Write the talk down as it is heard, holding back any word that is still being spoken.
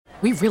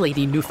We really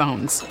need new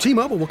phones.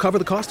 T-Mobile will cover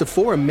the cost of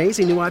 4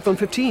 amazing new iPhone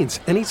 15s,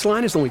 and each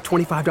line is only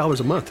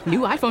 $25 a month. New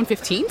iPhone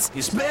 15s?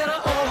 It's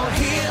better over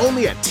here.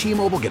 Only at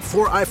T-Mobile, get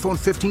 4 iPhone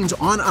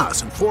 15s on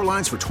us and 4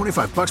 lines for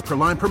 $25 per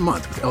line per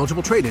month with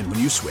eligible trade-in when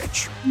you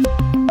switch.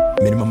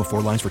 Minimum of 4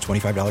 lines for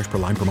 $25 per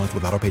line per month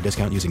with autopay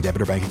discount using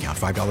debit or bank account.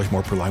 $5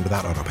 more per line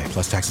without autopay,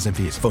 plus taxes and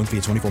fees. Phone fee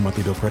at 24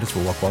 monthly bill credits for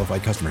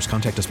well-qualified customers.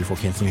 Contact us before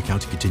canceling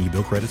account to continue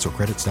bill credits or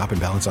credit stop and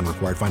balance on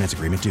required finance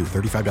agreement due.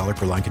 $35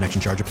 per line connection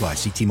charge applies.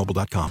 See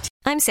T-Mobile.com.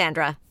 I'm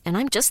Sandra, and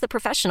I'm just the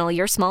professional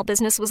your small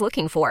business was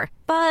looking for.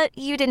 But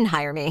you didn't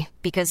hire me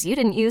because you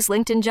didn't use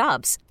LinkedIn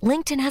Jobs.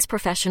 LinkedIn has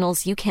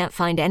professionals you can't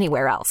find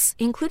anywhere else,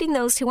 including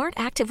those who aren't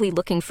actively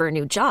looking for a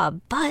new job,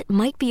 but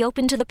might be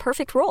open to the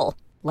perfect role,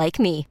 like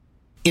me.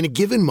 In a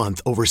given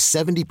month, over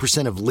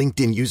 70% of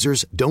LinkedIn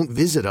users don't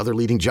visit other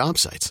leading job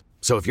sites.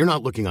 So if you're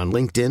not looking on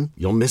LinkedIn,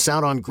 you'll miss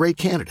out on great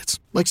candidates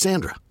like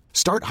Sandra.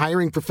 Start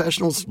hiring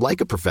professionals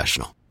like a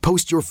professional.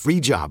 Post your free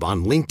job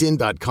on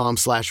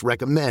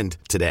linkedin.com/recommend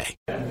today.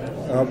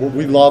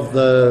 We love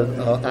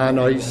the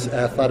on-ice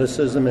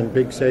athleticism and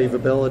big save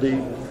ability,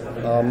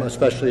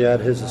 especially at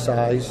his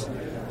size.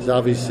 He's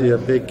obviously a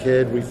big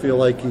kid. We feel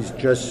like he's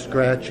just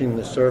scratching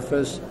the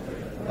surface.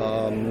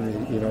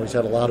 He's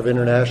had a lot of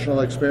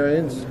international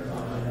experience.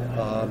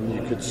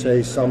 You could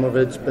say some of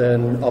it's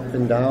been up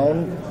and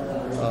down.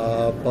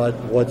 But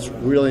what's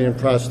really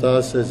impressed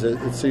us is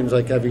it seems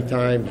like every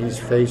time he's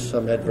faced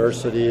some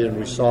adversity, and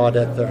we saw it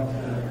at the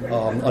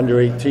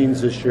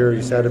under-18s this year,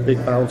 he's had a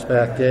big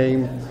bounce-back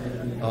game.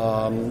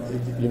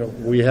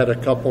 We had a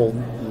couple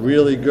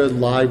really good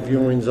live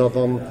viewings of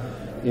him,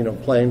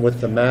 playing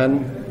with the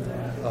men,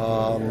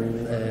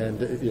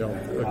 and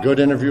a good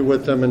interview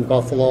with him in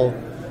Buffalo.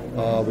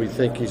 We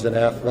think he's an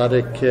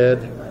athletic kid,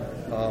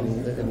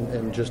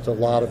 and just a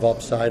lot of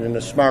upside, and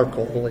a smart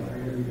goalie.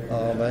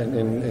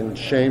 And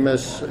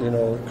Seamus,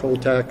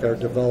 Kotek, our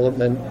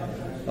development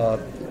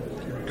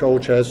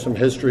coach, has some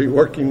history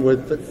working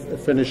with the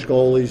Finnish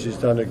goalies. He's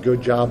done a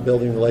good job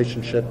building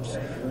relationships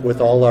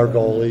with all our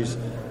goalies.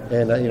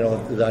 And,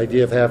 the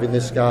idea of having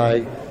this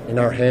guy in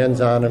our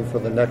hands on him for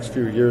the next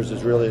few years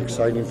is really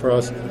exciting for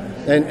us.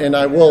 And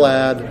I will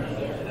add,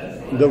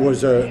 there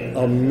was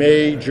a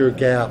major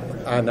gap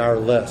on our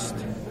list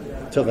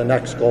to the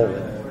next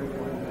goalie.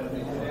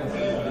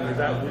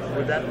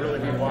 Would that really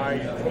be why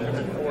you took him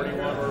at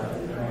 41, or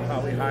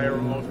probably higher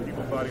than most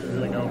people thought he was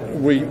going to go?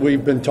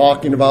 We've been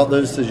talking about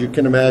this, as you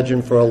can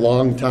imagine, for a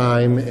long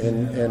time,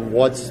 and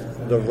what's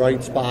the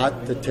right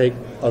spot to take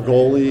a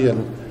goalie.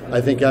 And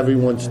I think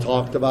everyone's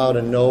talked about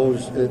and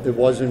knows it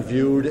wasn't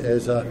viewed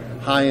as a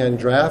high-end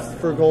draft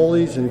for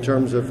goalies in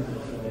terms of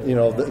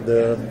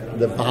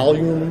the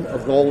volume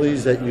of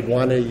goalies that you'd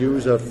want to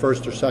use a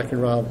first or second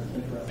round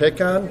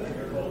pick on.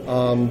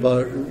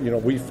 But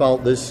we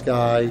felt this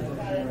guy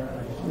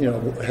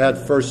had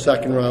first,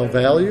 second round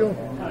value,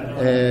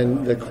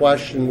 and the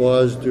question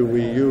was, do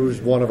we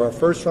use one of our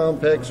first round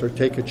picks or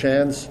take a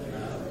chance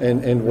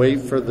and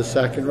wait for the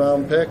second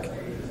round pick?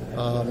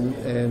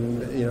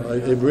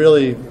 It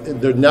really,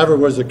 there never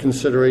was a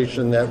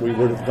consideration that we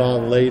would have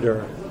gone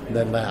later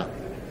than that.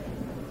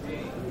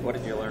 What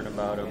did you learn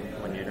about him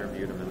when you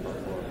interviewed him in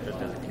Buffalo, just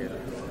as a kid?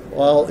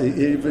 Well,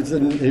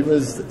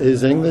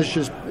 his English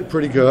is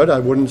pretty good. I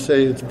wouldn't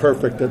say it's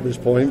perfect at this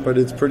point, but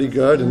it's pretty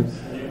good. And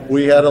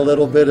we had a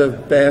little bit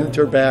of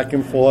banter back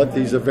and forth.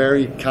 He's a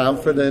very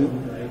confident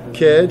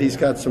kid. He's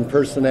got some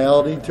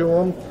personality to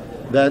him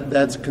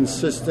that's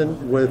consistent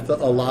with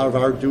a lot of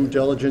our due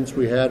diligence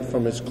we had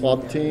from his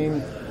club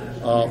team,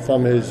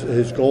 from his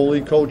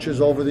goalie coaches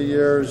over the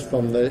years,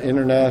 from the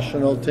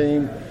international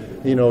team.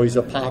 He's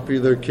a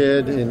popular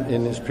kid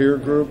in his peer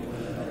group.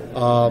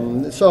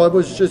 So it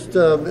was just,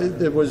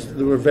 there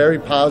were very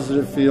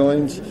positive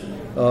feelings.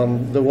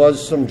 There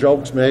was some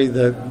jokes made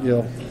that,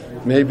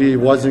 maybe he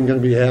wasn't going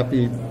to be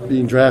happy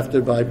being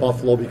drafted by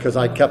Buffalo because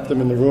I kept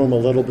him in the room a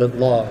little bit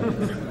long.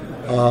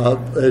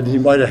 And he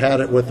might have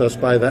had it with us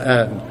by the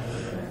end.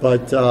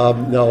 But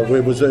no,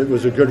 it was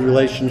a good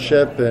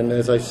relationship. And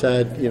as I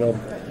said,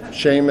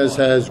 Seamus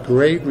has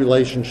great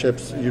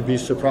relationships. You'd be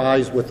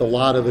surprised with a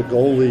lot of the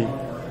goalie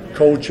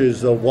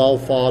coaches, the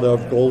well-thought-of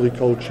goalie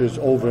coaches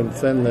over in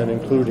Finland,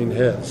 including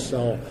his.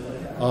 So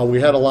we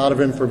had a lot of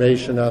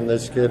information on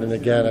this kid. And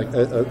again,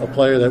 a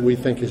player that we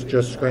think is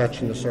just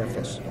scratching the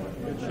surface.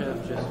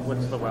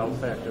 What's the wow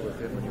factor with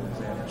him when you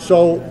examine?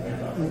 So,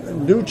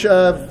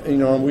 Nuchev,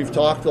 and we've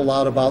talked a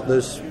lot about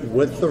this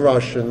with the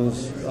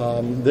Russians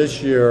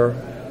this year.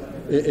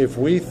 If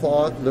we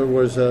thought there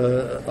was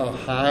a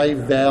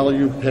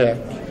high-value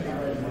pick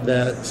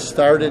that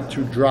started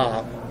to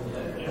drop,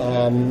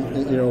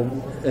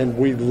 and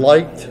we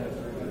liked,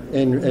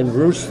 and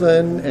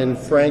Ruslan and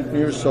Frank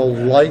Musso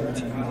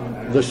liked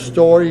the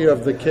story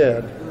of the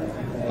kid,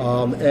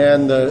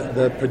 and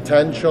the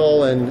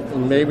potential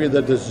and maybe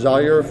the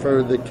desire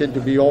for the kid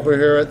to be over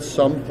here at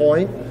some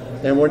point.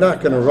 And we're not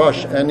going to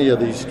rush any of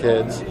these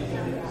kids.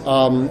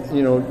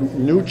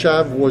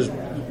 Nuchev was,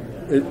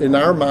 in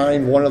our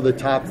mind, one of the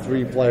top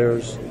 3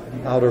 players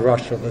out of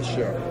Russia this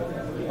year.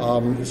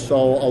 So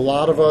a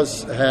lot of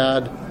us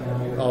had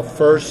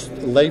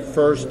late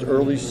first,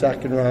 early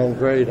second round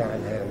grade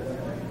on him.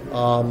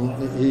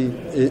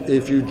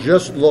 If you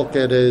just look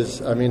at our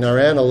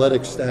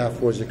analytics staff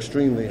was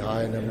extremely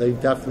high on him. They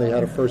definitely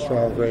had a first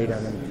round grade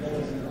on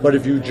him. But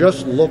if you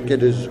just look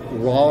at his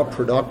raw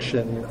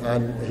production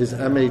on his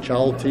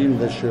MHL team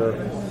this year,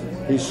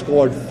 he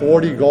scored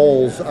 40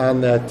 goals on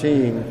that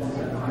team,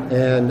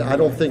 and I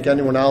don't think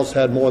anyone else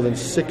had more than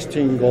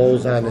 16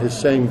 goals on his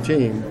same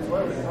team.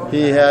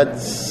 He had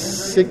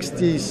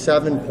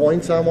 67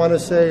 points, I want to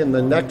say, and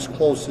the next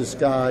closest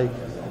guy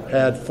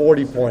had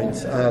 40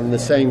 points on the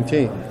same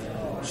team.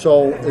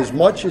 So as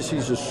much as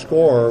he's a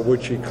scorer,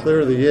 which he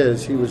clearly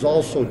is, he was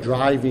also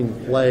driving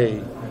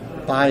play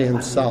by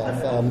himself.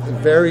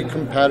 Very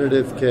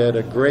competitive kid,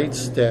 a great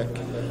stick.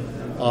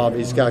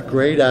 He's got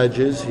great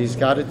edges. He's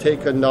got to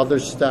take another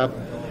step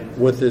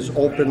with his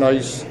open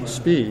ice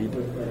speed.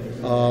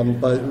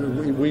 But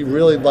we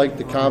really like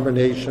the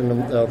combination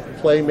of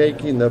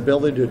playmaking, the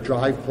ability to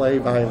drive play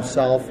by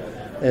himself,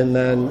 and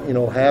then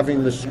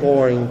having the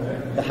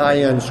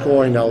high-end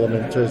scoring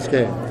element to his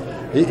game.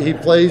 He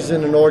plays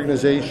in an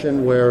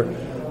organization where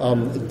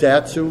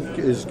Datsuk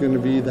is going to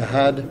be the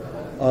head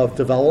of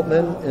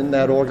development in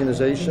that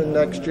organization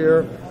next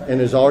year, and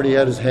has already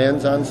had his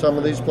hands on some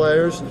of these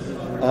players.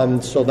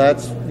 So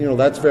that's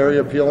very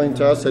appealing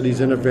to us, that he's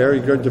in a very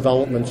good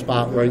development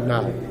spot right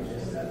now.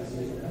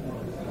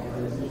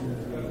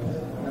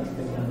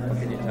 What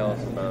can you tell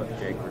us about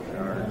Jake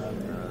Richard?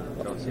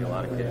 You don't see a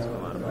lot of kids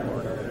come out of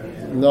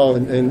Florida. No,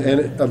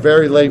 and a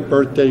very late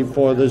birthday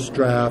for this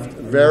draft.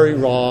 Very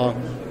raw,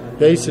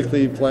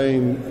 basically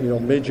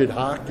playing midget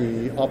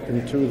hockey up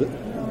into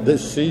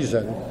this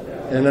season.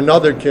 And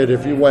another kid,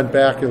 if you went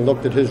back and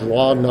looked at his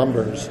raw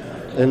numbers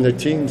and the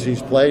teams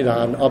he's played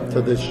on up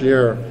to this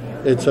year,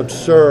 it's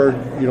absurd,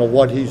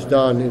 what he's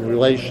done in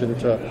relation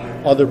to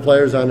other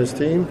players on his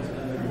team.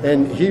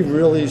 And he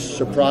really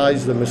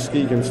surprised the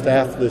Muskegon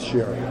staff this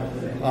year,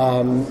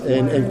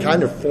 and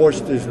kind of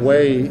forced his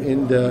way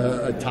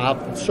into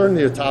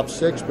certainly a top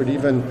six, but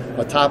even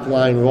a top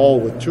line role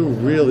with two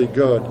really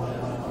good,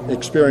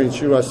 experienced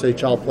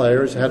USHL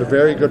players. Had a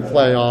very good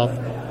playoff.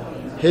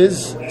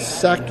 His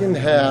second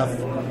half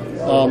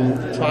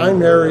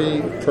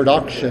primary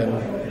production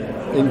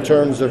in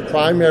terms of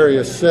primary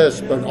assists,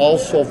 but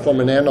also from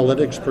an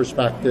analytics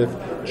perspective,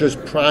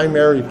 just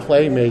primary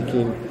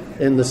playmaking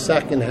in the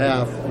second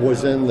half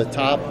was in the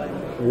top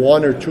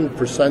 1 or 2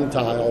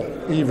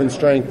 percentile even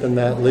strength in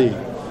that league.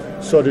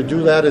 So to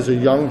do that as a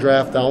young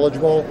draft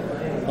eligible,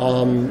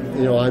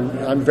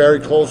 I'm very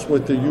close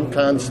with the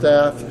UConn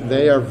staff.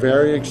 They are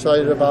very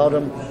excited about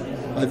him.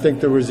 I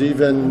think there was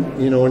even,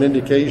 an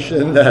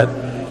indication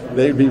that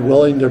they'd be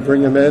willing to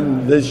bring him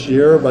in this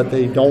year, but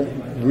they don't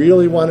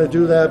really want to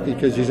do that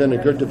because he's in a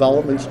good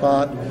development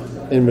spot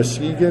in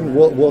Muskegon.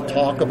 We'll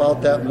talk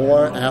about that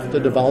more after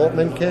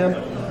development camp.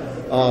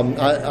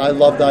 I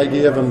love the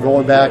idea of him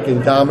going back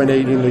and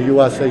dominating the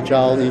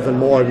USHL even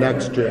more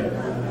next year.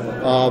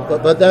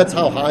 But that's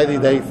how highly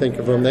they think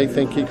of him. They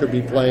think he could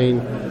be playing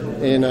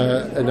in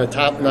a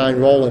top 9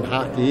 role in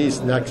Hockey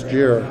East next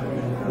year,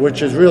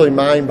 which is really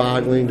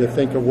mind-boggling to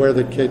think of where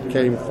the kid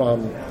came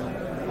from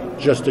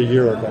just a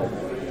year ago.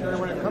 Jerry,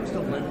 when it comes to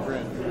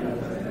Lindgren,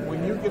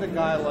 when you get a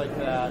guy like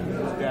that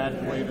whose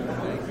dad played in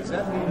the league, does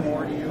that mean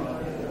more to you?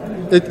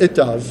 It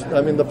does.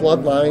 I mean, the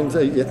bloodlines,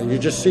 you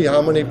just see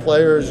how many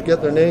players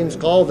get their names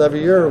called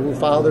every year who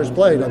fathers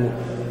played. I mean,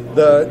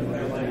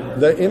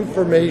 the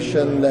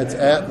information that's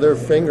at their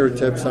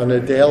fingertips on a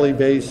daily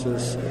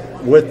basis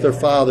with their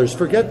fathers,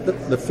 forget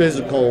the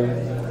physical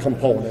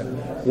component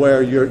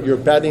where you're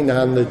betting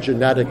on the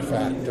genetic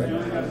factor.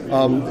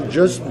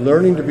 Just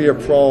learning to be a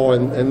pro,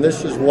 and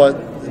this is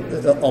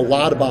a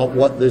lot about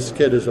what this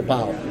kid is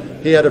about.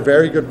 He had a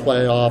very good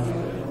playoff.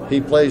 He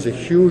plays a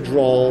huge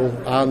role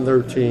on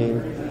their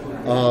team.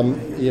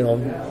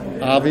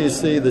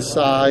 Obviously the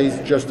size,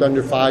 just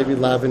under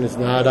 5'11", is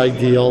not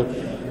ideal.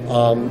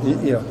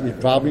 You'd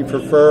probably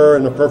prefer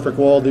in a perfect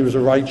world he was a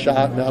right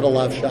shot, not a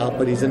left shot,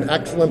 but he's an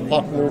excellent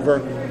puck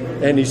mover,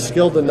 and he's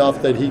skilled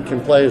enough that he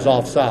can play as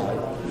offside.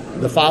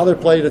 The father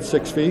played at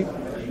 6 feet.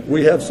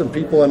 We have some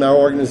people in our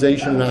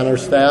organization and on our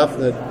staff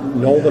that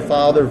know the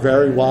father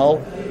very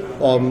well.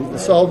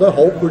 So the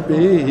hope would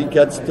be he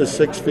gets to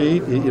 6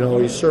 feet.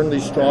 He's certainly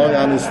strong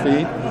on his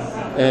feet,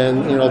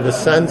 and the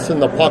sense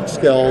and the puck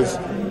skills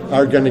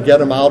are going to get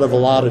him out of a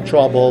lot of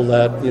trouble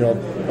that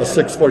a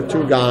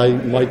 6'2" guy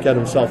might get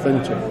himself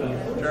into.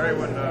 Jerry,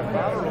 when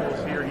Botterill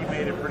was here, he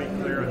made it pretty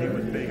clear he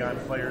was big on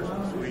players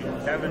from Sweden.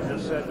 Kevin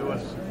just said to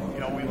us,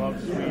 we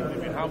love Sweden. I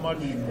mean, how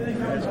much,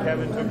 as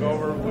Kevin took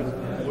over,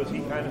 was he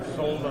kind of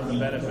sold on the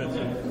benefits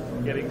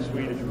of getting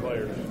Swedish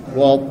players?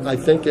 Well, I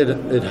think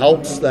it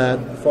helps that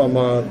from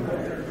a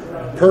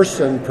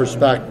person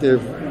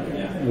perspective,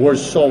 we're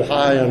so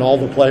high on all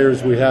the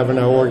players we have in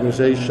our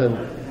organization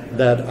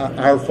that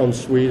are from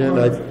Sweden.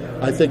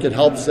 I think it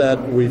helps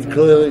that we've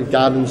clearly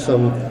gotten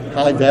some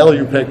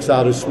high-value picks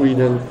out of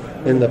Sweden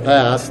in the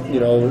past,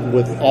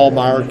 with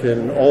Allmark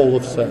and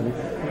Olofsson.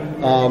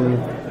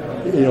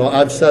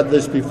 I've said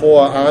this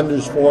before,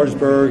 Anders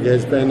Forsberg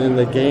has been in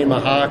the game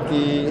of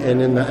hockey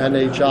and in the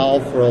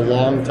NHL for a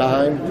long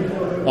time.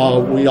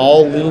 We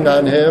all lean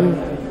on him.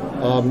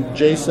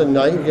 Jason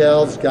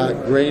Nightingale's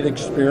got great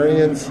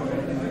experience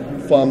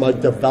from a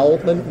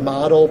development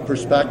model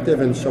perspective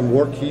and some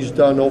work he's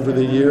done over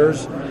the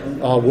years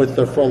with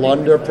the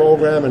Frölunda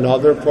program and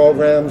other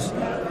programs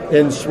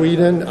in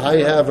Sweden. I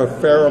have a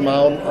fair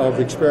amount of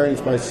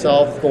experience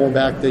myself going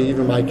back to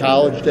even my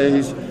college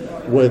days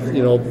with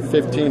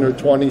 15 or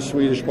 20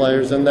 Swedish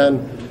players, and then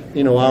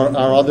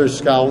our other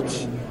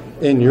scouts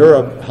in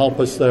Europe help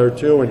us there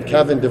too. And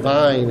Kevin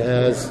Devine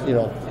has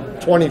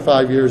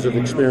 25 years of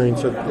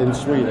experience in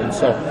Sweden,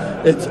 so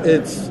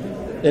it's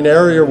an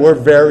area we're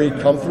very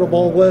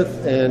comfortable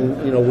with,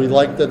 and we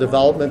like the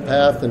development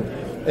path.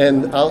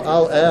 And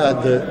I'll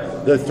add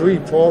that the three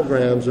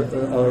programs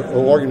or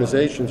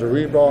organizations,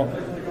 Örebro,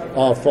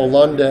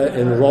 Frölunda,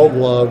 and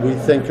Rögle, we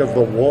think of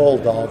the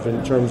world of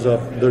in terms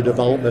of their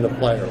development of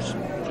players.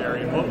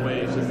 Jerry, in what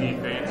ways has the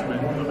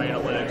advancement of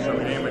analytics from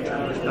an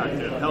amateur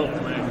perspective helped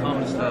when it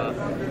comes to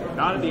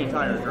not in the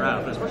entire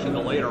draft, but especially in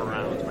the later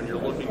rounds when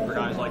you're looking for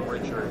guys like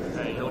Richard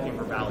and you're looking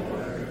for value?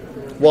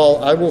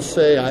 Well, I will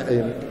say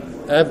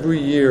every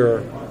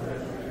year,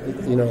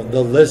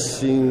 the list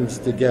seems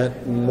to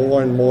get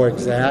more and more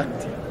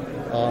exact.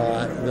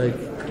 Like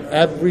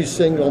every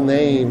single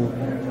name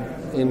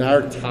in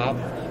our top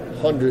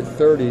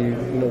 130,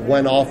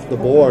 went off the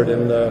board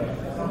in the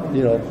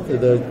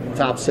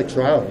top 6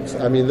 rounds.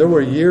 I mean, there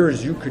were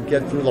years you could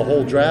get through the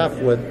whole draft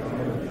with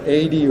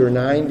 80 or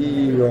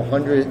 90 or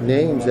 100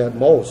 names at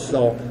most.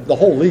 So the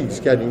whole league's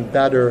getting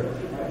better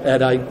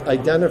at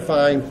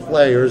identifying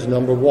players,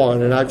 number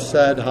one. And I've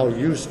said how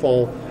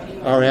useful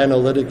our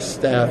analytics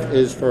staff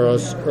is for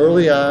us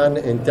early on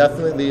and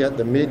definitely at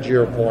the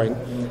mid-year point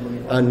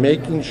on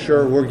making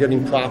sure we're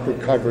getting proper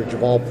coverage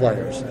of all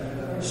players.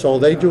 So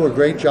they do a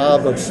great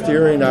job of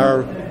steering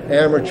our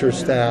amateur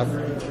staff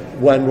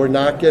when we're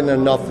not getting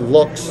enough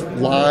looks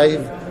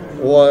live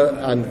or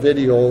on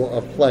video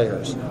of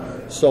players.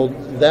 So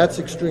that's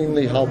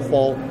extremely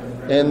helpful.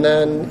 And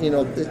then,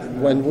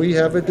 when we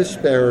have a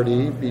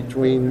disparity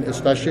between,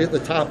 especially at the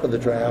top of the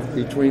draft,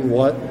 between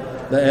what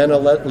the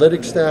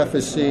analytics staff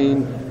is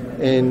seeing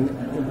and,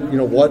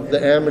 what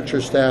the amateur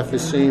staff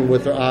is seeing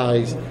with their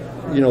eyes,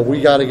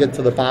 we got to get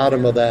to the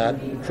bottom of that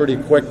pretty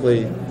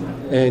quickly.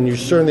 And you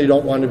certainly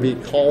don't want to be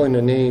calling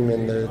a name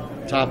in the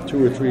top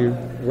 2 or 3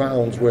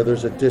 rounds where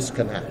there's a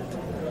disconnect.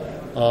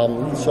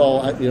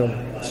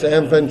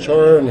 Sam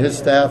Ventura and his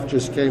staff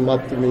just came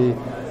up to me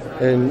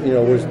and,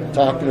 was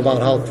talking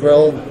about how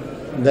thrilled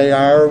they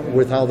are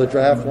with how the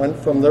draft went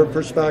from their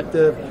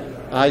perspective.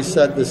 I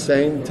said the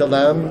same to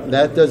them.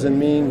 That doesn't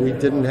mean we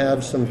didn't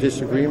have some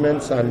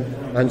disagreements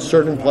on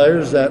certain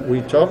players that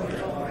we took,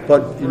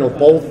 but,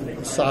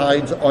 both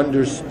sides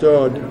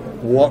understood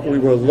what we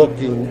were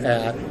looking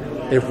at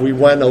if we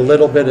went a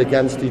little bit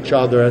against each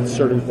other at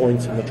certain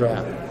points in the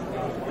draft.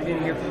 We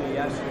didn't hear from you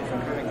yesterday, so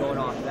kind of going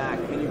off that.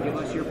 Can you give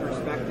us your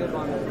perspective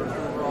on the first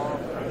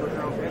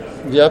overall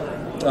picks? Yep.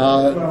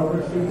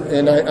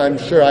 And I'm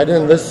sure I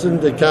didn't listen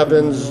to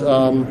Kevin's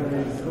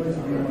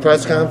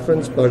press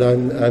conference, but I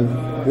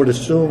would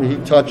assume he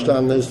touched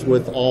on this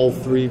with all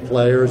 3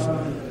 players.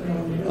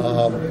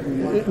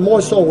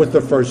 More so with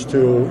the first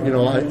 2.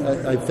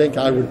 I think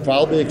I would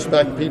probably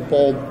expect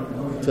people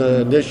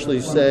to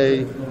initially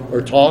say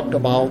or talk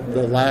about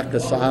the lack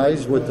of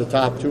size with the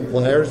top 2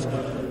 players.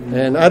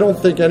 And I don't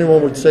think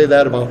anyone would say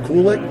that about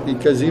Kulich,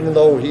 because even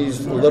though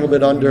he's a little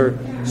bit under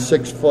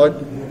 6 foot,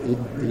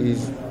 he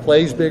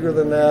plays bigger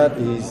than that.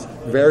 He's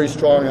very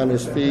strong on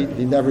his feet.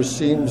 He never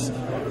seems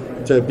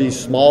to be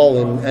small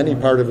in any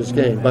part of his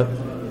game. But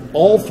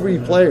all 3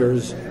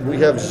 players, we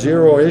have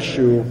zero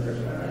issue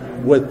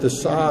with the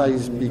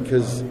size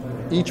because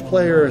each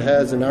player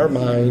has, in our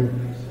mind,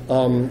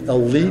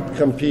 elite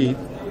compete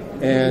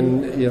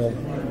and,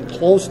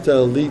 close to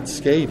elite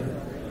skating.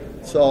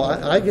 So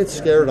I get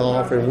scared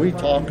off, and we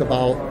talk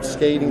about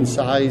skating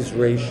size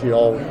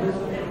ratio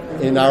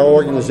in our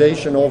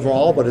organization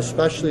overall, but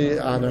especially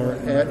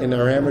in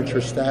our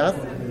amateur staff.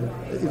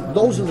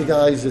 Those are the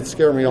guys that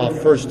scare me off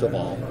first of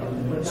all.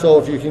 So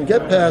if you can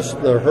get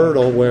past the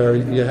hurdle where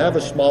you have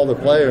a smaller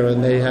player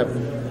and they have,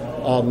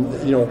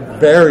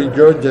 very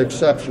good to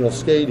exceptional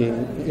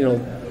skating,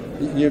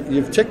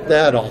 you've ticked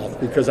that off,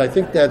 because I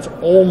think that's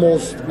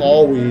almost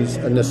always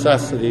a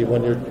necessity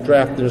when you're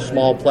drafting a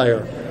small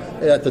player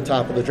at the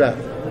top of the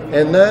draft.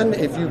 And then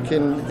if you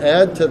can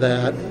add to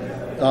that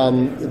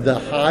the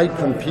high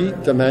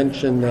compete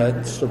dimension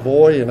that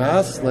Savoy and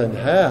Aslan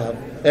have,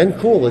 and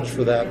Kulich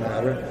for that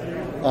matter,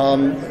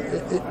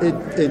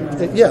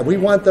 we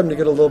want them to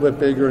get a little bit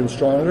bigger and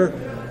stronger,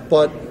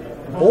 but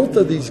both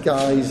of these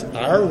guys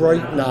are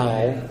right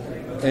now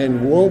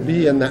and will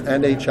be in the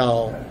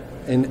NHL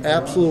an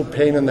absolute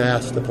pain in the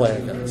ass to play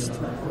against.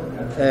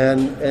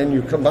 And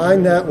you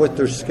combine that with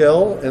their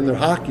skill and their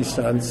hockey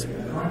sense,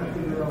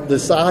 the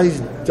size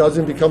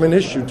doesn't become an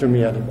issue to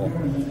me anymore.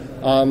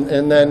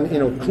 And then,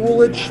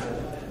 Kulich,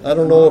 I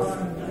don't know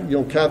if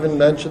Kevin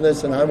mentioned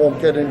this, and I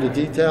won't get into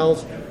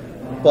details,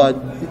 but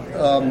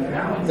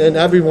and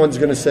everyone's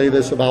going to say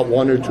this about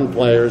one or two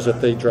players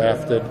that they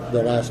drafted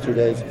the last 2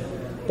 days,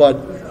 but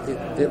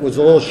it was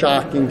a little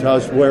shocking to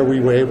us where we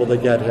were able to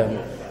get him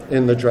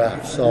in the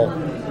draft. So,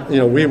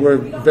 we were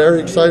very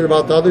excited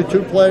about the other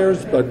two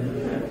players, but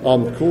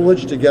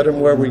Coolidge, to get him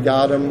where we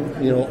got him,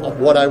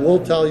 what I will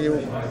tell you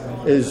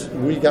is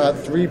we got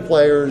three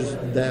players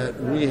that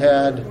we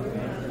had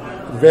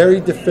very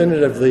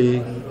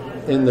definitively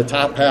in the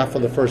top half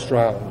of the first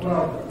round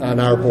on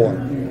our board.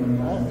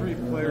 All three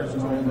players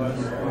told us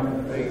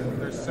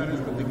they're centers,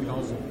 but they can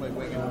also play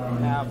wing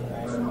and have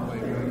also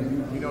played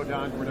wing. We know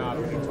Don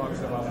Granato, he talks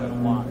about that a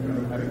lot,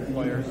 having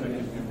players that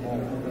can do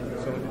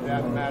both. So did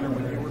that matter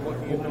when you were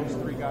looking at those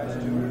three guys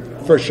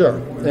too? For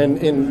sure.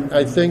 And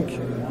I think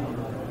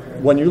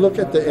when you look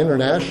at the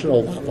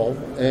international level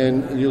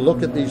and you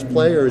look at these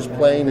players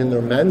playing in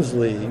their men's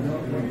league,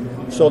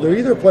 so they're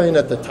either playing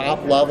at the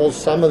top levels.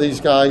 Some of these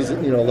guys,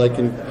 like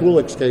in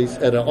Kulich's case,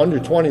 at an under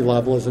 20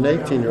 level as an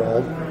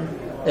 18-year-old,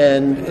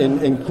 and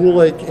in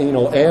Kulich,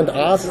 and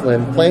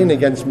Oslin playing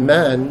against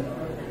men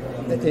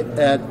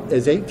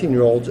as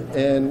 18-year-olds,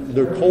 and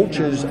their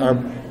coaches are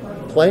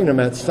playing them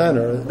at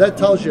center. That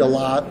tells you a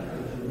lot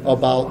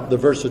about the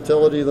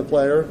versatility of the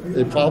player.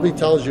 It probably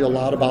tells you a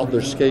lot about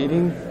their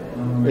skating.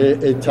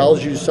 It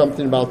tells you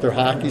something about their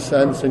hockey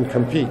sense and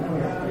compete.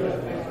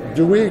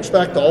 Do we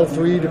expect all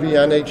three to be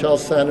NHL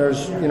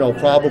centers?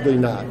 Probably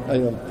not.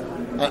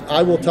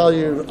 I will tell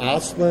you,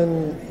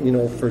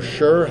 Oslin, for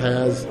sure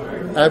has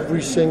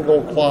every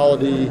single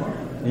quality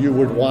you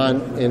would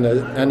want in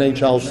an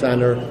NHL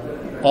center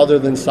other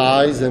than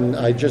size, and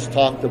I just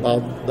talked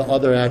about the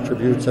other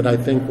attributes that I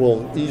think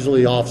will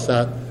easily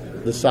offset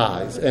the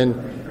size. And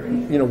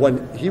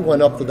when he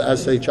went up to the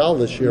SHL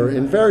this year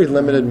in very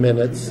limited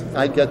minutes,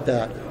 I get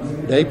that.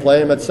 They play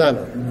him at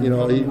center.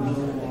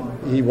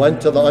 He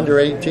went to the under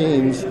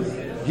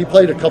 18s. He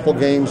played a couple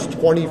games,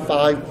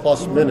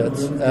 25-plus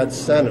minutes at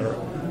center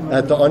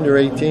at the under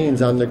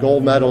 18s on the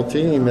gold medal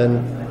team,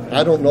 and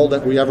I don't know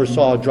that we ever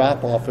saw a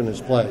drop-off in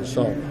his play.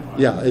 So,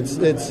 yeah, it's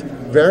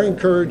very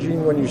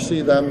encouraging when you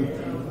see them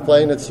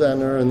playing at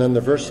center, and then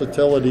the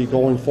versatility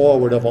going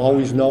forward of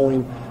always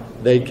knowing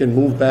they can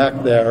move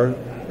back there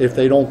if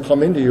they don't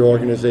come into your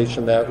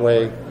organization that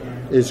way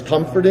is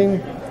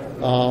comforting,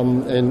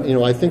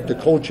 and I think the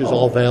coaches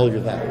all value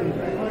that.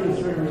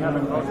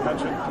 Kevin both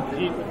mentioned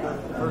compete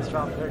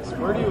first-round picks.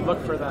 Where do you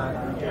look for that?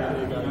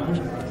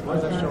 Where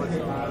does that show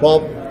itself?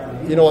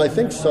 Well, I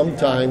think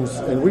sometimes,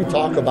 and we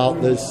talk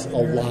about this a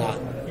lot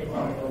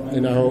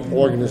in our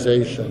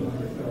organization,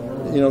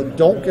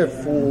 don't get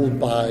fooled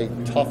by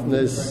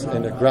toughness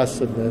and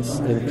aggressiveness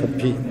and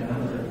compete.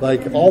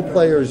 Like, all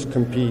players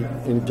compete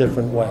in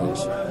different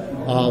ways.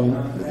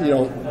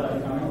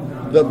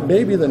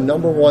 Maybe the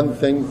number one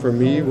thing for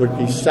me would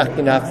be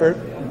second effort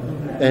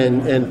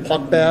and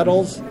puck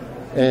battles.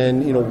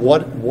 And,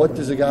 what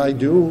does a guy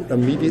do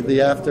immediately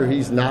after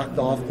he's knocked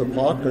off the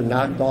puck or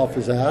knocked off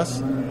his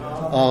ass?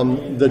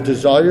 The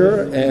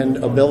desire and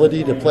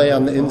ability to play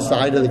on the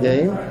inside of the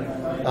game.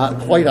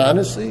 Quite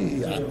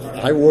honestly,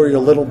 I worry a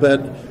little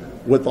bit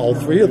with all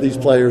three of these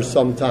players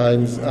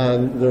sometimes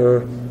on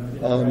their,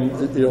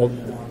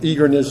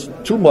 eagerness,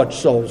 too much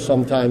so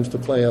sometimes, to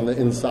play on the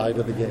inside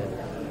of the game.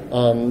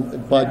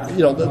 But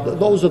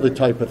those are the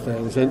type of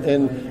things.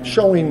 And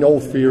showing no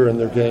fear in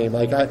their game.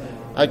 Like,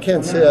 I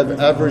can't say I've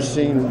ever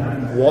seen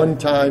one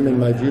time in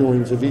my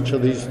viewings of each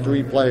of these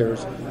three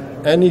players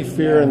any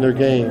fear in their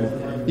game,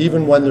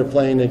 even when they're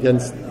playing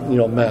against,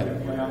 men.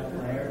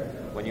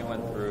 When you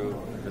went through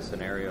the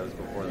scenarios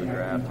before the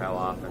draft, how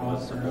often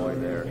was Savoy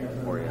there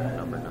for you at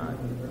number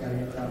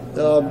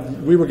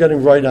 9? We were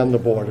getting right on the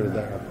border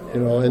there,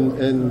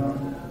 and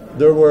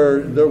there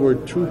were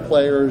two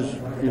players,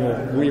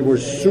 we were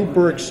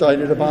super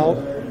excited about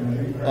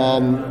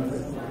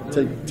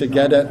to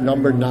get at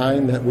number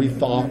 9 that we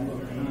thought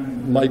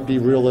might be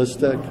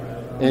realistic,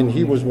 and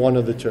he was one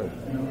of the two.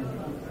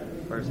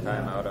 First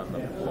time out on the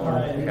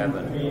floor,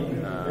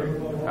 Kevin,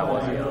 how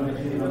was he on the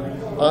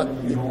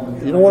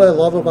field? What I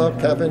love about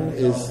Kevin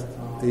is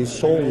he's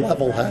so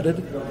level-headed,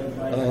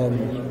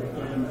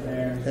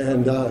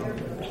 and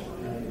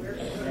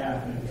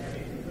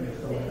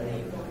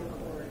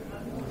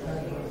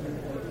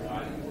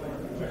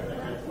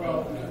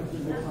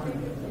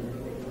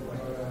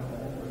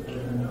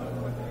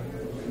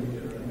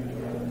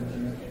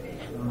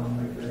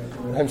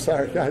I'm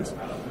sorry, guys.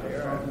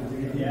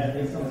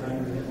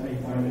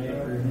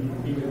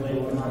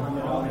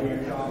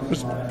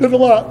 It's been a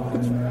lot.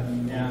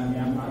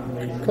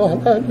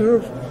 Come on,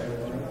 dude.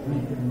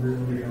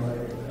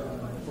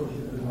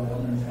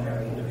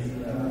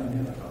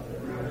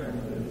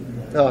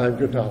 Oh, I'm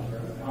good now.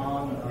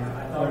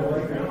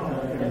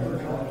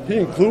 He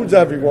includes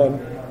everyone.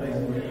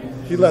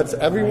 He lets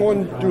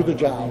everyone do the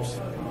jobs.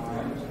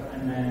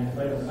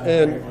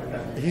 And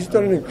he's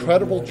done an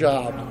incredible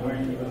job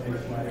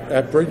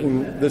at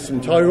bringing this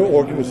entire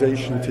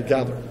organization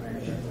together.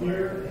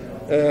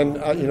 And,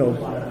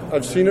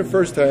 I've seen it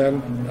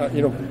firsthand.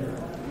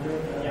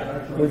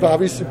 we've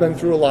obviously been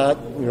through a lot,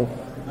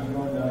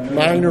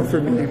 minor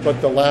for me,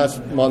 but the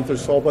last month or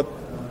so, but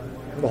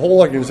the whole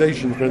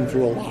organization's been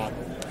through a lot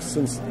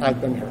since I've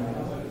been here.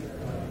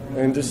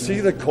 And to see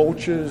the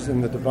coaches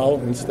and the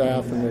development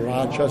staff and the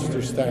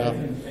Rochester staff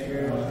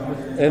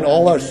and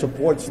all our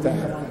support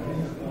staff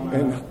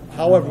and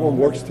how everyone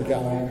works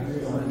together,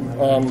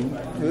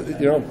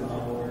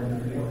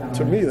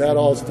 to me that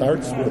all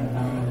starts with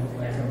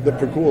the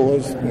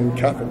Pegulas and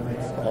Kevin.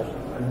 So,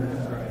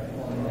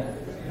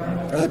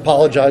 I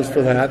apologize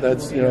for that.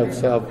 That's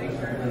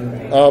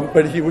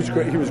but he was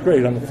great. He was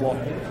great on the floor,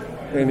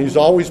 and he's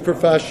always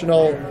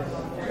professional.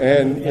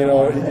 And,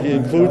 he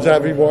includes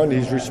everyone.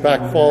 He's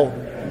respectful.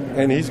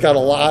 And he's got a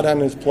lot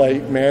on his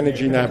plate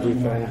managing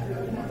everything.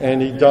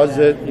 And he does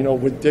it,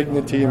 with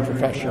dignity and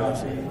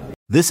professionalism.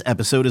 This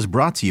episode is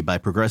brought to you by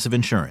Progressive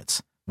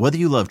Insurance. Whether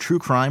you love true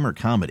crime or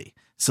comedy,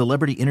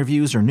 celebrity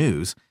interviews or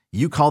news,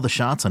 you call the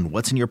shots on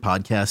what's in your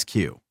podcast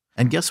queue.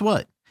 And guess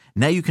what?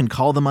 Now you can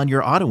call them on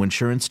your auto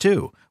insurance,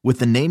 too, with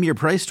the Name Your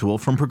Price tool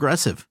from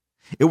Progressive.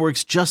 It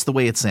works just the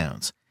way it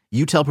sounds.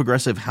 You tell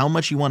Progressive how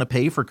much you want to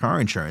pay for car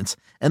insurance,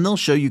 and they'll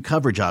show you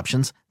coverage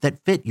options that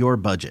fit your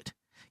budget.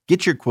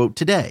 Get your quote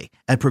today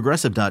at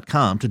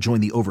Progressive.com to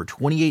join the over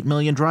 28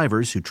 million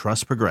drivers who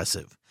trust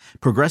Progressive.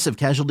 Progressive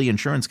Casualty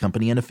Insurance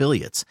Company and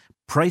Affiliates.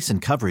 Price and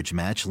coverage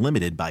match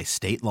limited by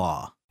state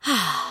law.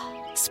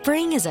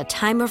 Spring is a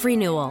time of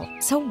renewal,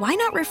 so why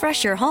not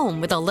refresh your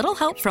home with a little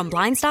help from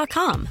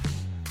Blinds.com?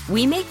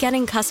 We make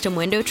getting custom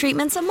window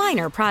treatments a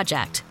minor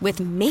project with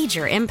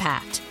major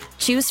impact.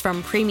 Choose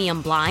from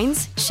premium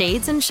blinds,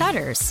 shades, and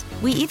shutters.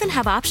 We even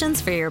have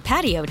options for your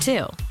patio,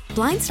 too.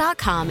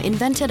 Blinds.com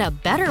invented a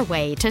better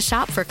way to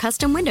shop for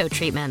custom window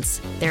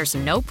treatments. There's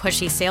no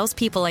pushy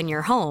salespeople in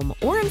your home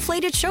or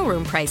inflated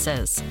showroom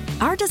prices.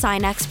 Our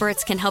design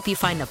experts can help you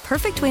find the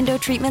perfect window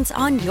treatments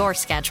on your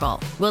schedule.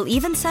 We'll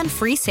even send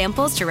free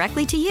samples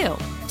directly to you.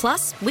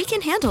 Plus, we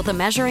can handle the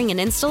measuring and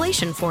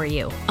installation for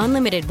you.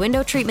 Unlimited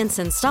window treatments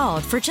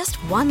installed for just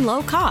one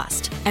low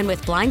cost. And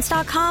with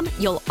Blinds.com,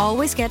 you'll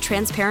always get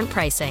transparent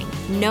pricing.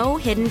 No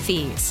hidden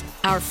fees.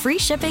 Our free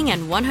shipping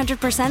and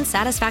 100%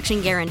 satisfaction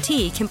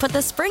guarantee can put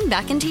the spring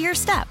back into your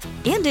step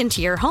and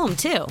into your home,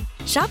 too.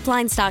 Shop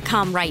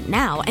Blinds.com right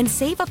now and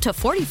save up to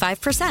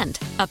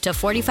 45%. Up to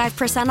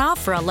 45%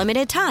 off for a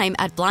limited time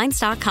at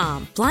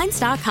Blinds.com.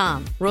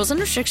 Blinds.com. Rules and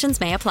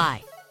restrictions may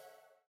apply.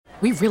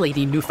 We really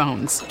need new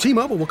phones.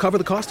 T-Mobile will cover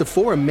the cost of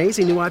 4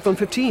 amazing new iPhone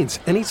 15s,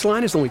 and each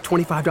line is only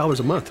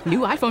 $25 a month. New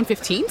iPhone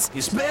 15s?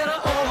 It's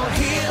better over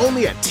here.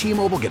 Only at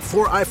T-Mobile, get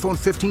 4 iPhone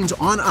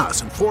 15s on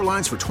us and 4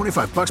 lines for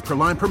 $25 per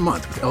line per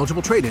month with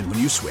eligible trade-in when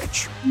you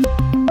switch.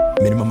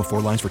 Minimum of 4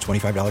 lines for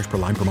 $25 per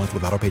line per month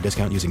with autopay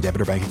discount using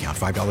debit or bank account.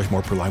 $5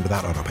 more per line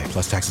without autopay,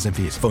 plus taxes and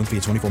fees. Phone fee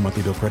at 24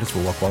 monthly bill credits for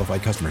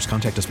well-qualified customers.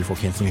 Contact us before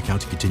canceling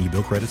account to continue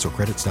bill credits or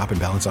credit stop and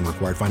balance on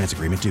required finance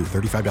agreement due.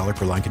 $35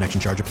 per line connection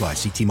charge applies.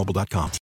 See T-Mobile.com.